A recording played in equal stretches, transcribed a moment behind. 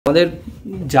আমাদের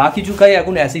যা কিছু খাই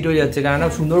এখন অ্যাসিড হয়ে যাচ্ছে, কারণ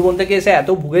সুন্দরবন থেকে এসে এত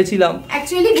ভুগেছিলাম,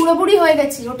 অ্যাকচুয়ালি পুরোপুরি হয়ে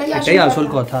গেছি, ওটাই আসল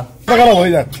কথা।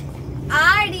 হয়ে যাচ্ছে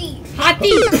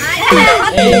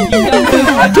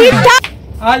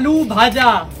আলু ভাজা,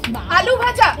 আলু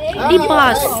ভাজা,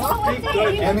 মাছ,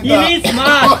 ইলিশ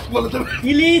মাছ,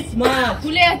 ইলিশ মাছ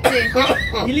ভুলে যাচ্ছে,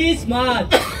 ইলিশ মাছ,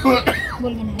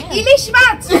 ইলিশ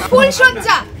মাছ,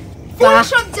 ফুলসজ্জা,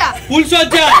 ফুলসজ্জা,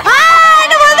 ফুলসজ্জা।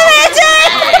 এটা বলতে পেরেছে।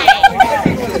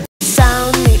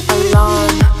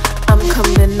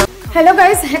 হ্যালো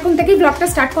গাইস, এখন থেকেই ব্লগটা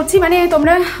স্টার্ট করছি। মানে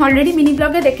তোমরা অলরেডি মিনি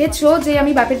ব্লগে দেখেছো যে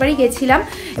আমি বাপের বাড়ি গেছিলাম।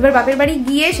 এবার বাপের বাড়ি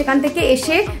গিয়ে সেখান থেকে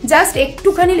এসে জাস্ট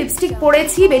একটুখানি লিপস্টিক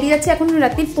পরেছি, বেরিয়ে যাচ্ছে। এখন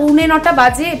রাত্রি 8:45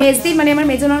 বাজে। মেজদির মানে আমার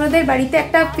মেজ ননদের বাড়িতে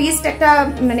একটা ফিস্ট, একটা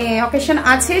মানে অকেশন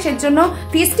আছে, সেজন্য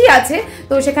ফিস্টই আছে।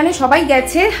 তো সেখানে সবাই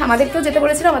গেছে, আমাদেরকেও যেতে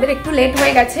বলেছিল, আমাদের একটু লেট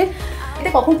হয়ে গেছে।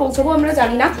 এটা কখন পৌঁছবো আমরা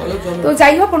জানি না। তো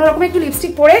যাই হোক, কোনো রকম একটু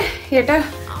লিপস্টিক পরে এটা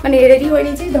মানে রেডি হয়ে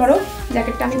নিয়েছি। ধরো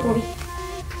জ্যাকেটটা আমি পরি।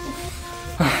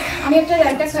 আমি একটা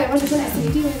র্যান্টাক্স খাই, আমার ভীষণ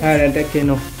অ্যাসিডিটি হয়ে গেছে। হ্যাঁ, র্যান্টাক খেয়ে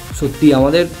নাও। সত্যি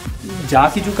আমাদের যা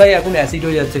কিছু খাই এখন অ্যাসিড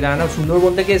হয়ে যাচ্ছে, কারণ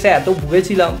সুন্দরবন থেকে এসে এত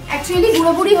ভুগেছিলাম, অ্যাকচুয়ালি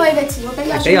পুরোপুরি হয়ে গেছি,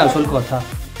 ওটাই আসল কথা।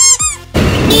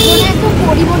 দুজনে একটু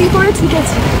পরি করে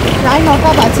ছুটেছি, প্রায়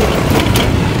 9টা বাজে।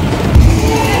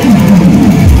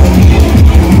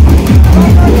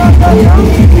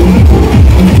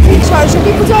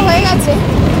 সরস্বতী পুজো হয়ে গেছে,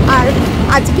 আর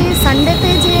আজকে সানডেতে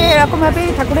যে এরকমভাবে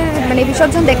ঠাকুরের মানে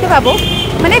বিসর্জন দেখতে পাবো,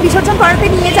 মানে বিসর্জন করাতে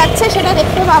নিয়ে যাচ্ছে সেটা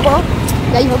দেখতে পাবো।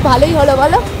 যাই হোক, ভালোই হলো,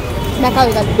 বলো, দেখা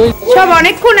হয়ে গেল। সব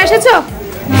অনেকক্ষণ এসেছো?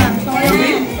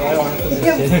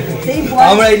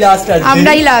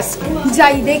 আমরাই লাস্ট।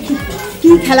 যাই দেখি কি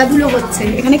খেলাধুলো হচ্ছে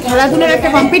এখানে। খেলাধুলার একটা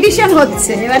কম্পিটিশন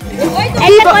হচ্ছে।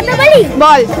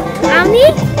 বল। আমি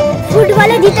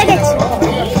ফুটবলে জিতে গেছি।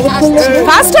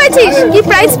 ফার্স্ট হয়েছিস? কি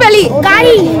প্রাইজ পেলি?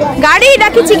 গাড়ি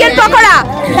নাকি চিকেন পকোড়া?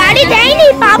 গাড়ি দেয়নি,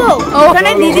 পাবো। ওখানে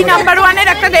দিদি নাম্বার 1 এর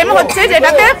একটা গেম হচ্ছে,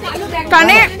 যেটাতে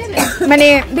কানে মানে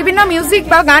বিভিন্ন মিউজিক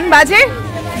বা গান বাজে।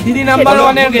 দিদি নাম্বার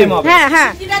 1 এর গেম। হ্যাঁ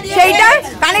হ্যাঁ, সেইটা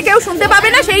কানে কেউ শুনতে পাবে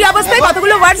না, সেই অবস্থায়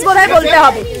কতগুলো ওয়ার্ডস বোধহয় বলতে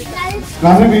হবে।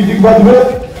 কানে মিউজিক বাজবে,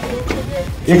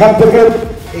 এখান থেকে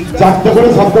 4টে করে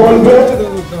শব্দ বলবে,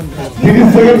 30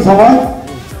 সেকেন্ড সময়,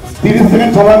 30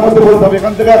 সেকেন্ড সময়ের মধ্যে বলতে হবে।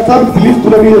 এখান থেকে একটা স্লিপ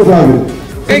তুলে নিয়ে যেতে হবে।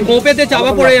 এই গোপেতে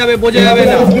চাপা পড়ে যাবে, বোঝা যাবে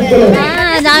না।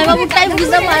 হ্যাঁ, জামাইবাবুটাই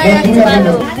বুঝতে পারা যাচ্ছে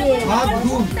ভালো।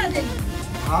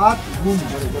 হাত ঘুম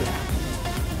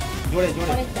জোরে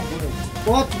জোরে,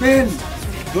 পথ পেন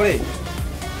জোরে,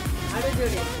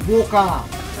 বোকা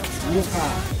বোকা,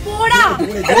 পোড়া,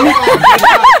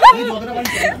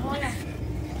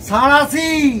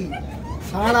 সারাসি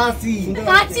সারাসি,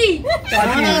 কাচি,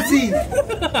 সারাসি,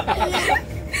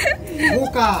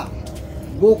 বোকা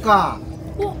বোকা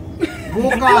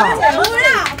বোকা,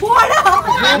 পোড়া, পোড়া।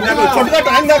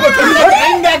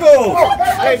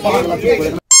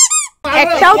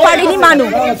 একটাও পারেনি মানু।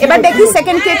 এবার দেখি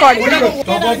সেকেন্ড কে করে।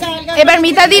 এবার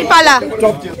মিতাদির পালা।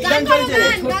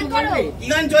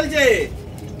 গান চলছে।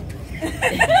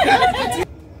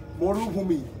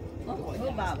 মরুভূমি,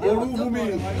 মরুভূমি,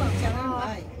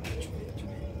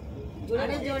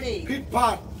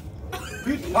 ফিটফাট,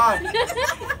 ফিটফাট,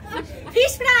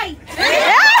 ফিশ ফ্রাই।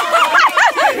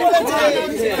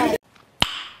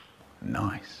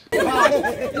 নাইস।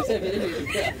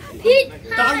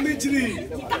 তাল মিছরি,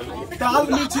 তাল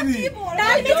মিছরি,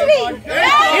 ডাল মিছরি।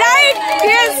 Right,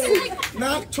 yes.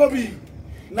 নাক ছবি,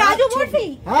 কাজু বরফি।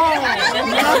 হ্যাঁ,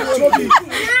 নাক ছবি,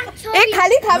 এই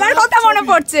খালি খাবার কথা মনে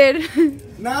পড়ছে।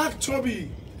 নাক ছবি,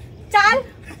 চাল,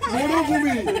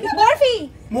 মরুভূমি, বরফি,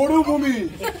 মরুভূমি।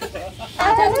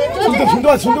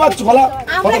 শুনতে পাচ্ছ বলা?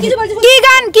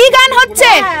 কি গান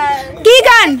হচ্ছে? কি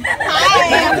গান?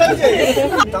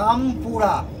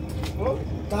 তামপুরা,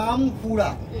 তামপুরা,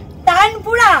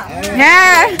 তানপুরা।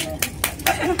 হ্যাঁ,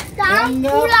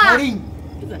 গঙ্গা ফড়িং,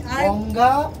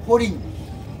 গঙ্গা ফড়িং,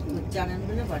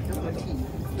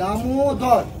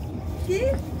 দামোদর,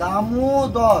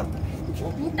 দামোদর,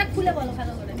 মুখটা খুলে বলো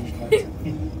ভালো করে।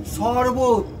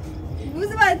 শরবত,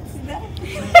 বুঝতে পারছি না।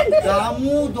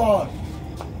 দামোদর,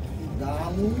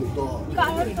 দামোদর,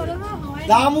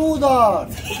 দামোদর।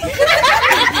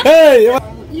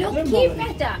 লক্ষ্মী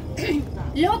পেঁচা,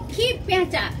 লক্ষ্মী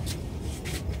পেঁচা,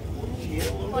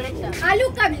 আলু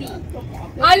কাবলি,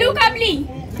 আলু কাবলি।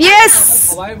 ইয়েস।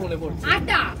 সবাই মনে পড়ছে।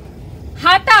 আটা,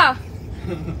 হাতা,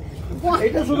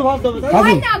 এটা শুধু ভাবতে হবে।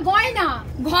 গয়না, গয়না,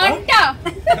 ঘন্টা,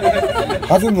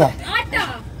 হাজুন না, আটা,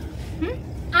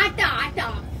 আটা, আটা।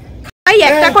 এই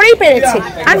একটা করেই পেরেছে,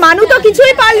 আর মানু তো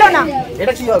কিছুই পারলো না।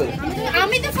 এটা কি হবে?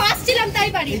 আমি তো ফার্স্ট ছিলাম, তাই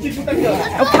পারি।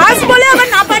 ফার্স্ট বলে আবার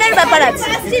না পারার ব্যাপার আছে।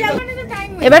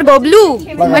 এবার গবলু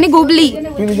মানে গুবলি।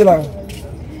 তুই নিজে লাগা।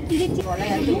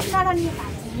 মুখ নাড়া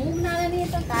নিয়ে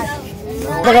তো কাজ।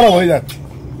 খারাপ হয়ে যাচ্ছে।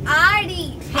 আড়ি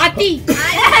হাতি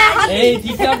এই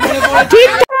ঠিকঠাক করে পড়ে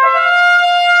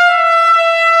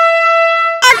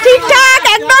ঠিকঠাক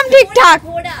একদম ঠিকঠাক।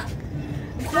 ঘোড়া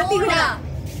ঘোড়া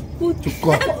চুপ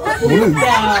কর বলুন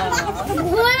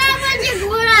ঘোড়া মানে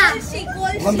ঘোড়া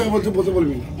ওখান থেকে বলছি বলতে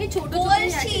বলবি এই ছোট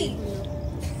কলসি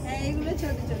এগুলো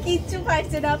ছোট ছোট কিচ্ছু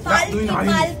পারছে না পালকি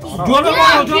পালকি জোরে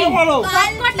বলো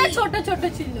পালকটা ছোট ছোট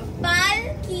ছিল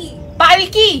পালকি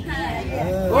পালকি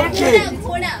ওকে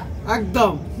ঘোড়া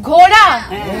একদম ঘোড়া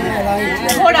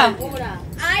ঘোড়া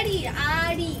আড়ি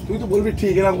আড়ি তুই তো বলবি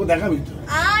ঠিক এর আমাকে দেখাবি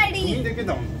আড়ি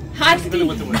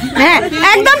হ্যাঁ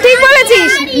একদম ঠিক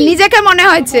বলেছিস, নিজেকে মনে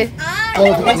হয়েছে।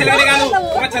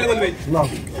 না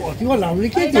কি বললাম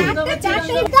লিখেছি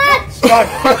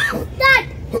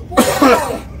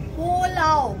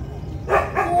পোলাও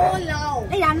পোলাও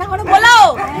এই রান্না করে বলো।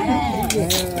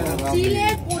 চিলে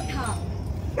কোঠা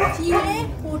চিলে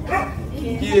কোঠা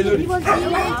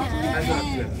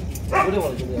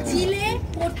চিলে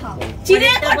কোঠা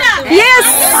চিলে কোঠা yes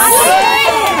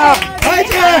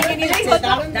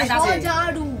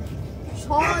সজারু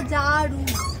সজারু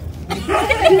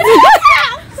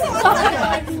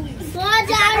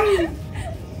সজারু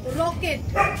rocket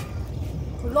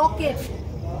rocket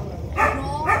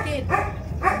rocket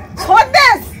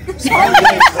Sandesh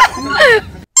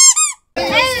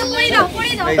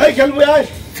এই খেলবো আয়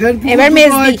এবার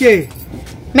মেজদি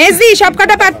মেজদি সব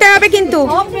কটা পারতে হবে কিন্তু।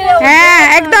 হ্যাঁ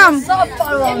একদম।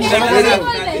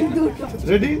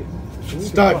 রেডি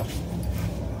স্টার্ট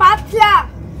পাতলা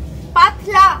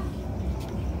পাতলা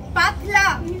পাতলা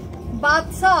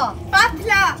বাদশা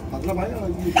পাতলা পাতলা ভাই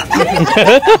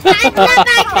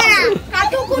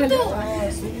কাতু কুতু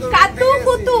কাতু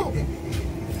কুতু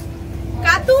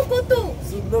কাতু কুতু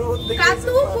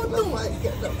কাতু কুতু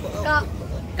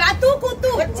কাতু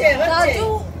কুতু কাজু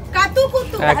কাতু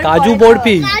কুতু কাজু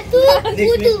বরফি কাতু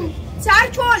কুতু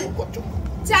চারকোল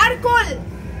চারকোল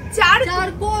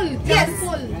চারকোল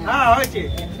চারকোল হ্যাঁ হয়েছে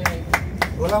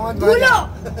ধুলো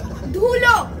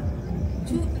ধুলো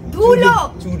ধুলো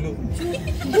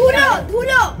ধুলো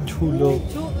ধুলো ঝুলো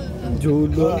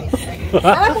ঝুলো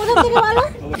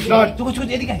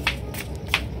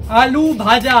আলু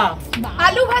ভাজা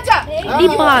আলু ভাজা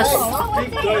ডিপাস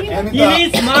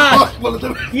ইলিশ মাছ বলতে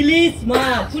ইলিশ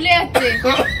মাছ ভুলে যাচ্ছে।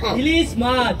 ইলিশ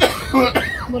মাছ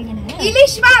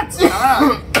ইলিশ মাছ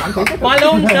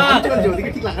পালং শাক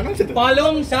ঠিক লাগানো সেটা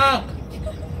পালং শাক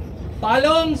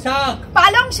পালং শাক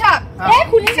পালং শাক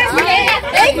খুলে যাচ্ছে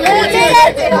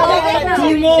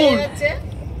চুরমুর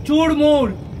চুরমুর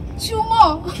চুমো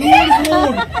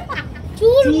চুরমুর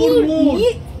চুরমুর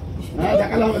হ্যাঁ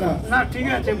দেখালে হবে না না ঠিক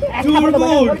আছে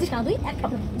চুরমুর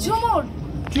ঝুমুর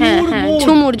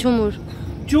ঝুমুর ঝুমুর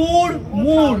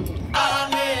চুরমুর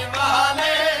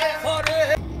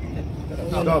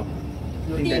স্টপ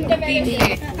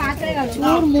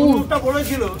চুরটা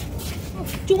বলেছিল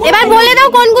এবার বলে দাও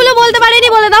কোনগুলো বলতে পারেনি,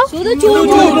 বলে দাও।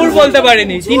 চুরমুর বলতে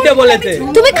পারেনি, তিনটে বলেছে।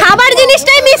 তুমি খাবার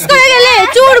জিনিসটাই মিস করে গেলে,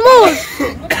 চুরমুর।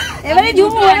 এবারে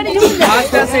ঝুমুর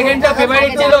ফার্স্টটা সেকেন্ডটা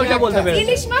ফেভারিট ছিল, ওটা বলতে পেরেছে।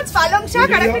 ইলিশ মাছ পালং শাক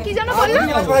আর একটা কি যেন বললো,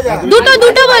 দুটো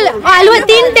দুটো বল, আলু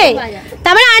তিনটে।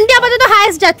 তারপরে আন্টি আপাতত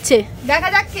হাইস্ট যাচ্ছে। দেখা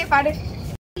যাক কে পারে।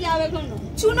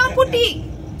 চুনোপুটি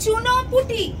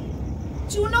চুনোপুটি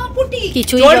চুনোপুটি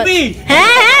কিছুই চর্বি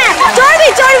হ্যাঁ হ্যাঁ চর্বি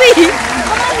চর্বি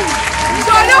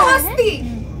জলহস্তি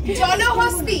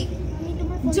জলহস্তি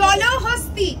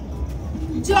জলহস্তি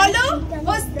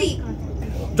জলহস্তি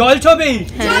জলছবি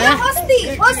জলহস্তি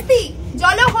হস্তি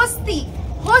জলহস্তি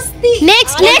হস্তি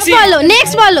নেক্সট নেক্সট বলো,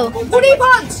 নেক্সট বলো। ভুড়ি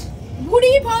ভোজ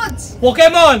ভুড়ি ভোজ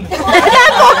পোকেমন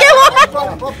পোকেমন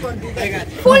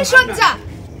ফুলসজ্জা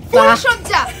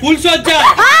ফুলসজ্জা ফুলসজ্জা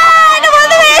এটা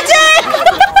বলতে পেরেছে।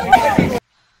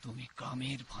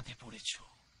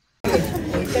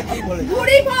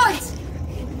 ভুড়ি ভোজ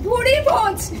ভুড়ি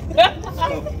ভোজ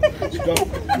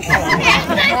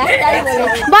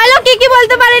বলো কি কি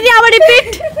বলতে পারেনি, আবার রিপিট।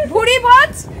 ভুড়ি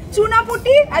ভোজ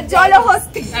চুনাপুটি আর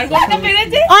জলহস্তি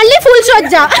অনলি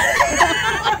ফুলসজ্জা।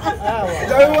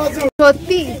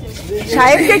 সত্যি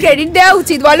সাহেবকে ক্রেডিট দেওয়া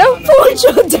উচিত, বলো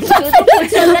ফুলসজ্জা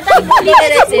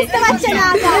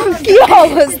কি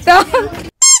অবস্থা।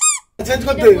 চেঞ্জ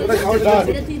করতে ওটা খাওয়া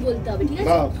তুই বলতে হবে ঠিক আছে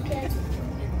না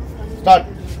স্টার্ট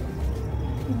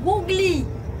গুগলি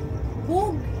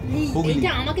গুগলি এটা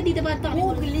আমাকে দিতে পারতো আমি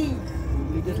গুগলি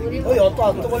ওই অত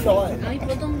আত্ম বলতে হয় আমি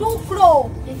প্রথম টুকরো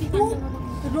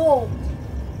টুকরো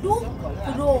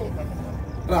টুকরো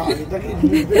না এটা কি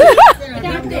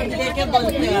এটাকে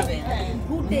বলতে হবে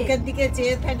মুখের দিকে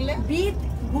চেয়ে থাকলে বিট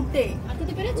ঘুটে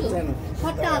আটকে পেরেছো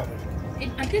হঠাৎ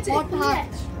আটকেছে হঠাৎ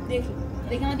দেখো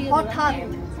দেখে আমার দিকে হঠাৎ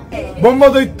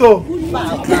ব্রহ্মদৈত্য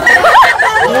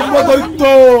ব্রহ্মদৈত্য ব্রহ্মদৈত্য।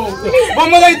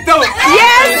 ব্রহ্মদৈত্য।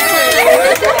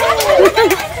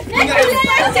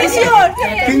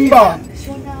 কিংবা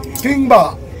কিংবা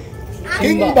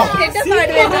কিংবা এটা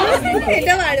পারবে না,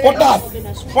 এটা পারবে না। Potash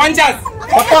 50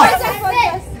 potash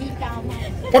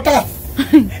potash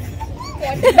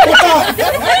potash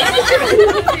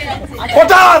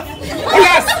potash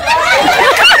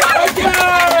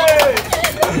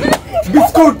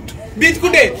biscuit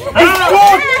বিস্কুটে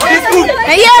biscuit biscuit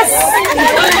yes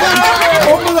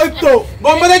ব্রহ্মদৈত্য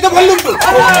ব্রহ্মদৈত্য বললুম তো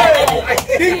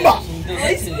কিংবা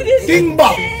কিংবা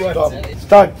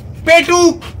স্টার্ট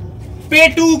পেটুক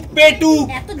পেটুক পেটুক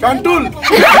কান্টুল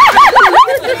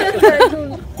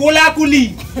কোলাকুলি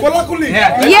কোলাকুলি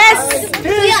হ্যাঁ ইয়েস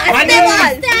হানিমুন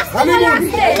হানিমুন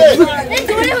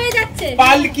জোরে হয়ে যাচ্ছে।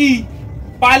 পালকি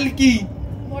পালকি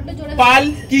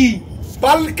পালকি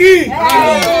পালকি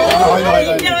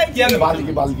কি হলো?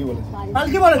 বালকি বালকি বলে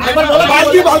কালকে বলে একবার বলো।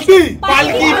 বালকি বালকি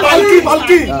পালকি বালকি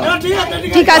পালকি বালকি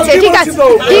ঠিক আছে ঠিক আছে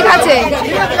ঠিক আছে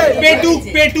পেটুক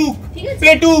পেটুক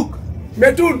পেটুক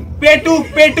বেটুন পেটুক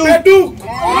পেটুক পেটুক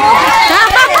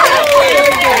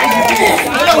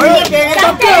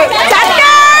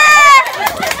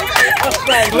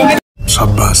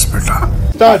शाबाश बेटा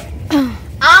স্টার্ট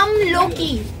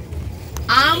আমলকি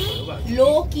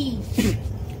আমলকি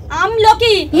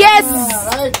আমলকি ইয়েস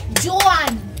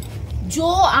জোয়ান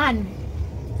জোয়ান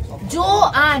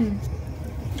জোয়ান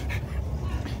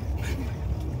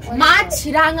মাছ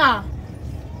রাঙা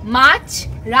মাছ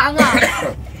রাঙা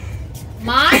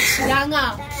মাছ রাঙা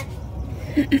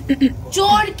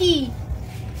চোরকি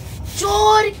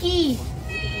চোরকি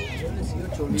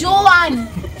জোয়ান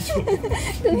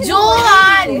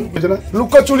জোয়ান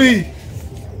লুকোচুরি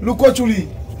লুকোচুরি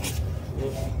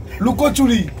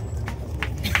লুকোচুরি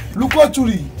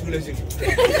লুকোচুরি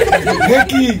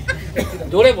ঢেকি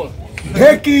জোরে বল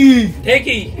ঢেকি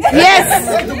ঠিকই ইয়েস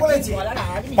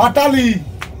পাটালি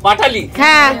পাঠালি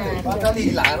হ্যাঁ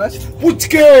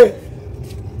পুচকে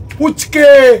পুচকে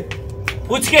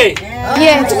ফুচকে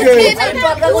ইয়েস ফুচকে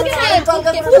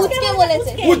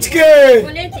বলেছে পুচকে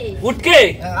ফুটকে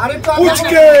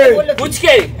পুচকে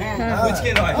ফুচকে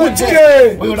পুচকে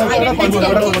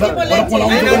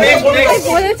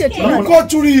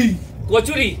লুকোচুরি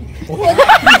kachori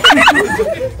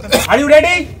are you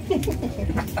ready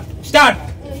start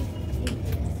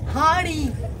হাড়ি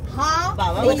হা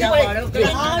বাবা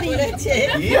হাড়ি রয়েছে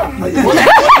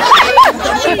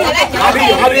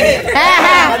হ্যাঁ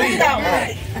হ্যাঁ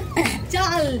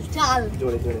চাল চাল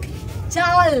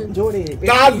চাল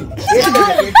চাল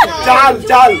চাল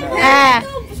চাল হ্যাঁ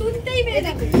শুনতেই পেয়ে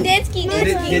যাবে ডেচকি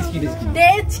ডেচকি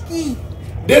ডেচকি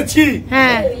ডেচকি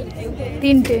হ্যাঁ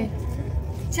তিনটে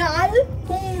চাল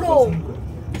কুমড়ো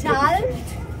চাল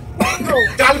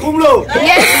চাল কুমড়ো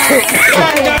ইয়েস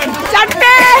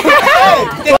চারটে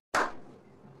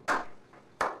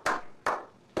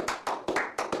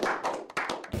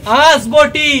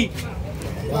আসবটি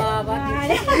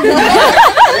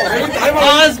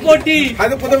আসবটি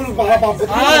খাইতে প্রথমে বাবা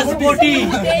আসবটি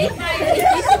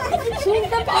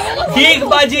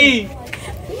ডিগবাজি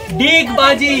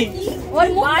ডিগবাজি ওর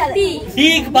মাটি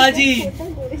ডিগবাজি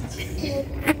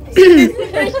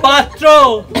পাত্র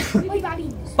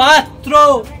পাত্র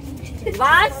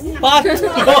পাত্র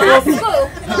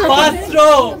পাত্র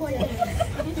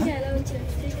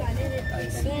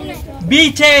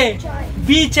বিছে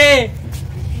বিছে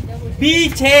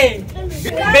বিছে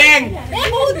ব্যাং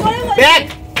ব্যাগ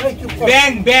ব্যাং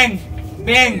ব্যাং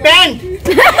ব্যাং ব্যাং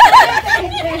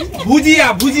ভুজিয়া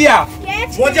ভুজিয়া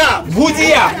মজা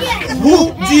ভুজিয়া এ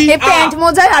ভুজিয়া প্যান্ট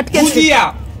মোজায় আটকেছে ভুজিয়া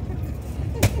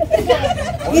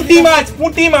পুঁটি মাছ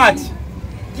পুঁটি মাছ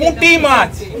পুঁটি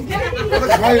মাছ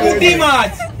পুঁটি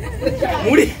মাছ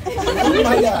মুড়ি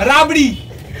রাবড়ি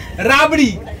রাবড়ি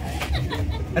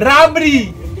রাবড়ি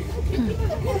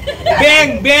ব্যাং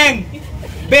ব্যাং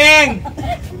ব্যাং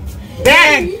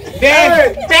ব্যাং ব্যাং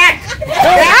প্যাক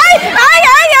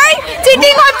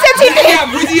চিটিং হচ্ছে চিটিং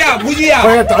ভুজিয়া ভুজিয়া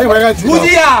টাইম হয়ে গেছে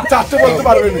ভুজিয়া চারটে বলতে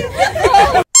পারবে না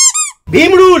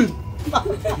ভীমরুল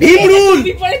ভীমরুল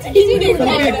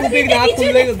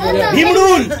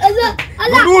ভীমরুল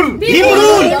নুডুল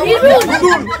ভীমরুল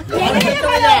নুডুল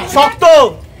শক্ত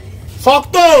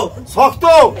শক্ত শক্ত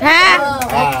হ্যাঁ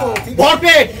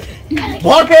ভরপেট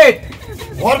ভরপেট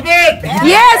ভরপেট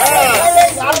ইয়েস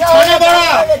ছানা বড়া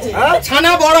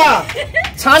ছানা বড়া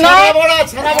ছানা বড়া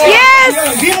ছানা বড়া ইয়েস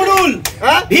ভীমরুল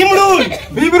ভীমরুল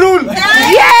বিবরুল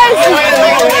ইয়েস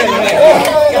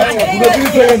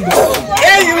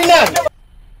এই উইনার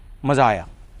मजा आया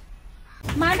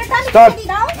স্টার্ট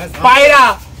পায়রা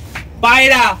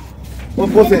পায়রা ও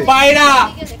বসে পায়রা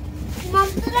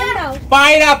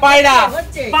পায়রা পায়রা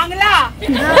বাংলা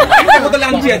বোতলে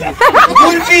আনছি আছে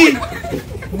গুলপি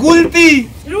গুলপি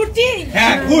রুটি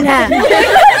হ্যাঁ গুড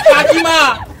কাকিমা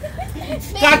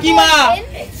কাকিমা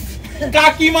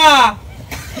কাকিমা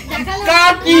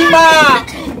কাকিমা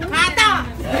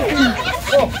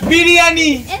বিরিয়ানি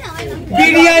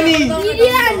বিরিয়ানি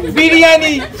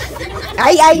বিরিয়ানি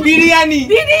বিরিয়ানি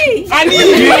আনি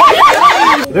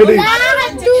রেডি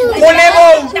কোনে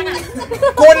বউ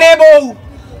কোনে বউ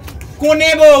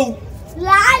কোনে বউ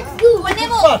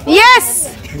ইয়েস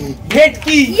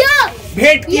ভেটকি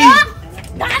ভেটকি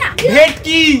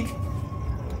ভেটকি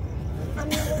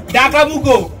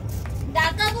ডাকাবুকো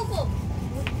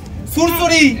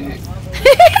সুরসুরি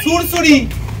সুরসুরি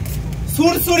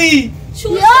সুরসুরি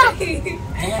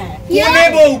কোনে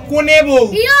বউ কোনে বউ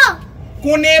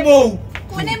কোনে বউ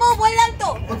কোনে বউ বললাম তো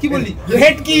কি বললি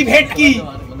ভেটকি ভেটকি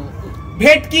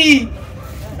ভেটকি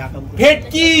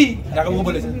ভেটকি ডাকাবুকো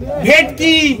বলেছে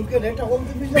ভেটকি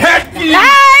ভেটকি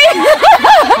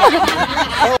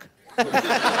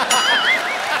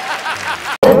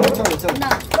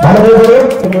ভালো করে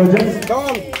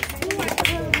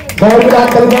সবাই মিলে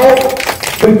হাততালি দাও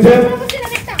করছে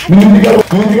মিউজিক্যাল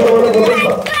মিউজিক্যাল বলে বলুন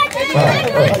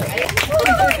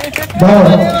দাও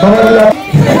সবাই মিলে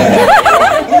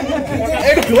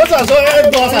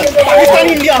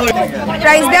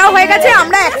প্রাইজ দেওয়া হয়ে গেছে,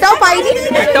 আমরা একটাও পাইনি।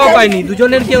 একটাও পাইনি,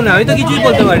 দুজনের কেউ না, আমি তো কিছুই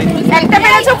বলতে পারিনি। একটা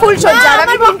পেরেছো ফুল সজ্জা।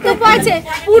 আমার বক্তব্য আছে,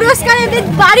 পুরস্কার এদের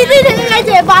বাড়িতেই থেকে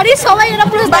গেছে, বাড়ির সবাই এরা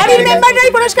পুরস্কার, বাড়ির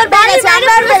মেম্বাররাই পুরস্কার পেয়ে গেছে,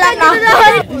 আমরা আর পেলাম না।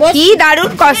 কি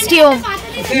দারুণ কস্টিউম,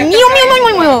 নিউ নিউ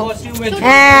নিউ।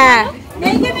 হ্যাঁ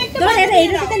তোরা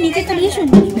এইটাতে নিচে চলে শুন।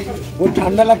 ও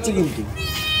ঠান্ডা লাগছে কিন্তু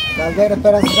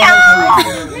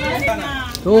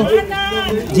তো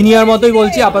জিনিয়ার মতোই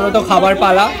বলছি, আপাতত খাবার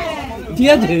পালা, ঠিক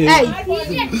আছে?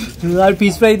 আর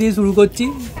পিস ফ্রাই দিয়ে শুরু করছি।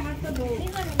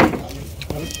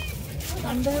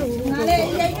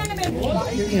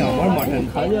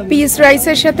 পিস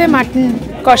রাইসের সাথে মাটন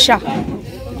কষা।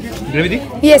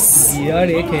 ইয়েস,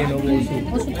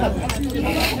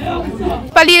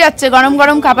 পালিয়ে যাচ্ছে গরম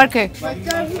গরম খাবার খেয়ে,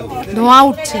 ধোঁয়া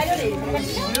উঠছে।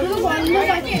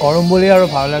 গরম বলে আরো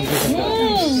ভালো লাগছে।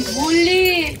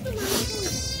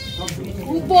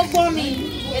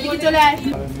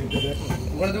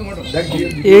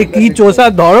 এ কি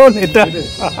চোষার ধরন এটা!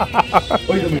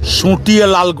 সুটিয়ে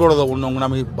লাল করে দেবো,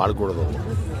 নোংরামি বার করে দেবো।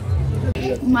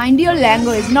 মাইন্ড ইওর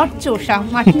ল্যাঙ্গুয়েজ, নট চোষা।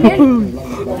 মাটনের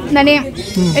মানে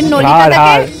নলিটা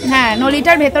থেকে, হ্যাঁ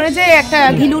নলিটার ভেতরে যে একটা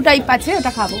ঘিলু টাইপ আছে,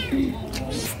 ওটা খাবো।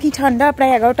 কি ঠান্ডা,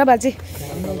 প্রায় 11টা বাজে,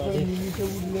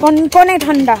 কনকনে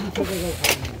ঠান্ডা।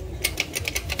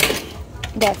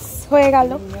 ব্যাস হয়ে গেল,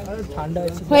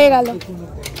 হয়ে গেল।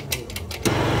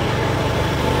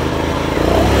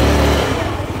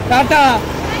 টাটা।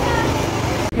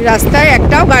 রাস্তায়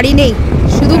একটাও গাড়ি নেই,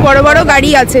 শুধু বড় বড় গাড়ি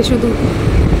আছে শুধু।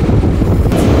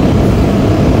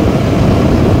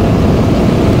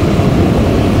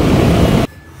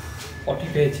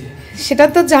 সেটা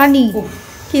তো জানি,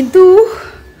 কিন্তু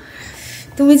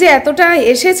তুমি যে এতটা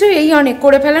এসেছো, এই অনেক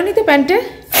করে ফেলানি তো প্যান্টে।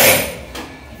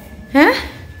 হ্যাঁ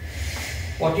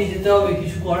পটি যেতে হবে,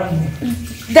 কিছু করার নেই।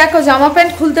 দেখো জামা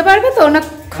প্যান্ট খুলতে পারবে তো, না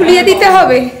খুলিয়ে দিতে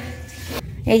হবে?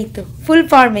 এই তো ফুল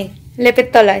ফর্মে, লেপের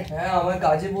তলায়। হ্যাঁ, আমার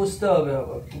কাজে বসতে হবে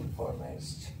আবার, ফুল ফর্মে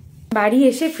এসেছি। বাড়ি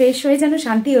এসে ফ্রেশ হয়ে যেন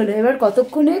শান্তি হলো। এবার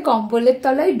কতক্ষণে কম্বলের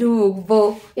তলায় ঢুকবো,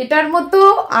 এটার মতো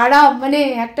আরাম, মানে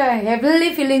একটা হেভেনলি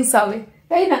ফিলিংস হবে,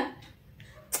 তাই না?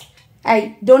 এই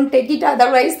ডোন্ট টেক ইট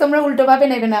আদারওয়াইজ তোমরা উল্টো ভাবে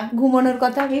নেবে না। ঘুমানোর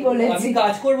কথা আমি বলেছি, আমি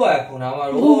কাজ করব এখন, আমার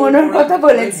ঘুমানোর কথা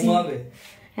বলেছি। ঘুমাবে।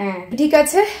 হ্যাঁ ঠিক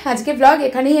আছে, আজকে ব্লগ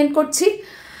এখানেই এন্ড করছি।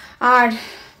 আর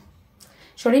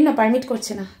শরীর না পারমিট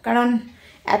করছে না, কারণ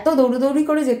এত দৌড়ি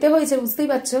করে যেতে হয়েছে, বুঝতেই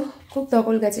পারছো, খুব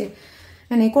ধকল গেছে।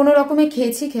 মানে কোনো রকমে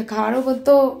খেয়েছি, খাওয়ারও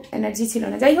বলতো এনার্জি ছিল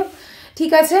না। যাই হোক,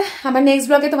 ঠিক আছে, আমার নেক্সট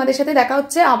ব্লগে তোমাদের সাথে দেখা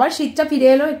হচ্ছে। আবার শীতটা ফিরে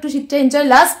এলো, একটু শীতটা এনজয়,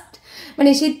 লাস্ট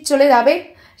মানে শীত চলে যাবে,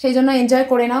 সেই জন্য এনজয়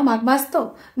করে নাও। মাঘ মাস তো,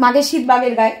 মাঘের শীত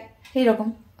বাঘের গায়ে, এইরকম।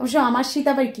 অবশ্য আমার শীত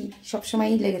আবার কি,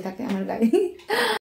 সবসময়ই লেগে থাকে আমার গায়ে।